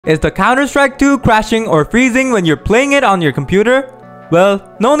Is the Counter-Strike 2 crashing or freezing when you're playing it on your computer?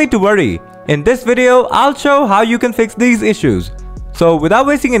 Well, no need to worry. In this video, I'll show how you can fix these issues. So without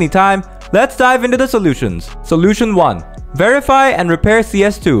wasting any time, let's dive into the solutions. Solution 1. Verify and repair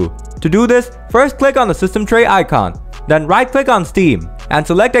CS2. To do this, first click on the system tray icon, then right-click on Steam and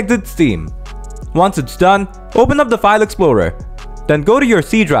select Exit Steam. Once it's done, open up the File Explorer. Then go to your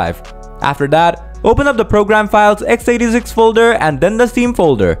C drive. After that, open up the Program Files x86 folder and then the Steam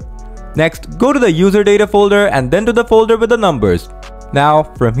folder. Next, go to the User Data folder and then to the folder with the numbers. Now,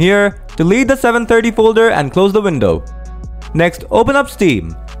 from here, delete the 730 folder and close the window. Next, open up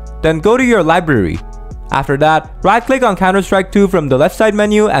Steam. Then go to your library. After that, right-click on Counter-Strike 2 from the left side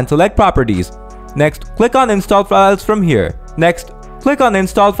menu and select Properties. Next, click on Install Files from here. Next, click on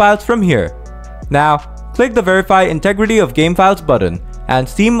Install Files from here. Now, click the Verify Integrity of Game Files button, and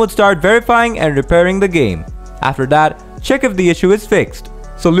Steam would start verifying and repairing the game. After that, check if the issue is fixed.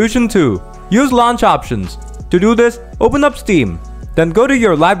 Solution 2. Use launch options. To do this, open up Steam. Then go to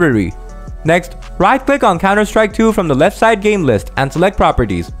your library. Next, right-click on Counter-Strike 2 from the left side game list and select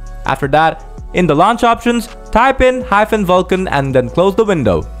Properties. After that, in the launch options, type in -Vulkan and then close the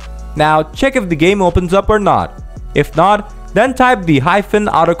window. Now, check if the game opens up or not. If not, then type the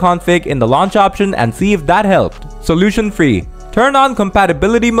 -autoconfig in the launch option and see if that helped. Solution 3. Turn on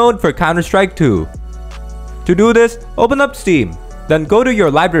compatibility mode for Counter-Strike 2. To do this, open up Steam. Then go to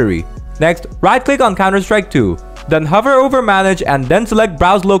your library. Next, right-click on Counter-Strike 2. Then hover over Manage and then select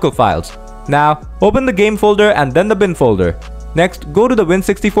Browse Local Files. Now, open the game folder and then the bin folder. Next, go to the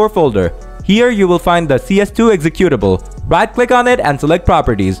Win64 folder. Here you will find the CS2 executable. Right-click on it and select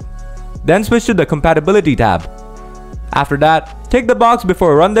Properties. Then switch to the Compatibility tab. After that, tick the box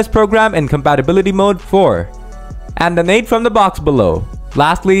before Run this program in Compatibility Mode 4. And then 8 from the box below.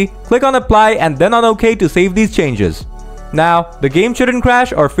 Lastly, click on Apply and then on OK to save these changes. Now, the game shouldn't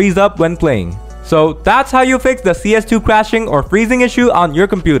crash or freeze up when playing. So that's how you fix the CS2 crashing or freezing issue on your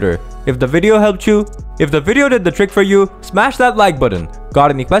computer. If the video helped you, if the video did the trick for you, smash that like button. Got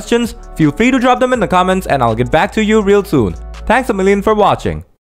any questions? Feel free to drop them in the comments and I'll get back to you real soon. Thanks a million for watching.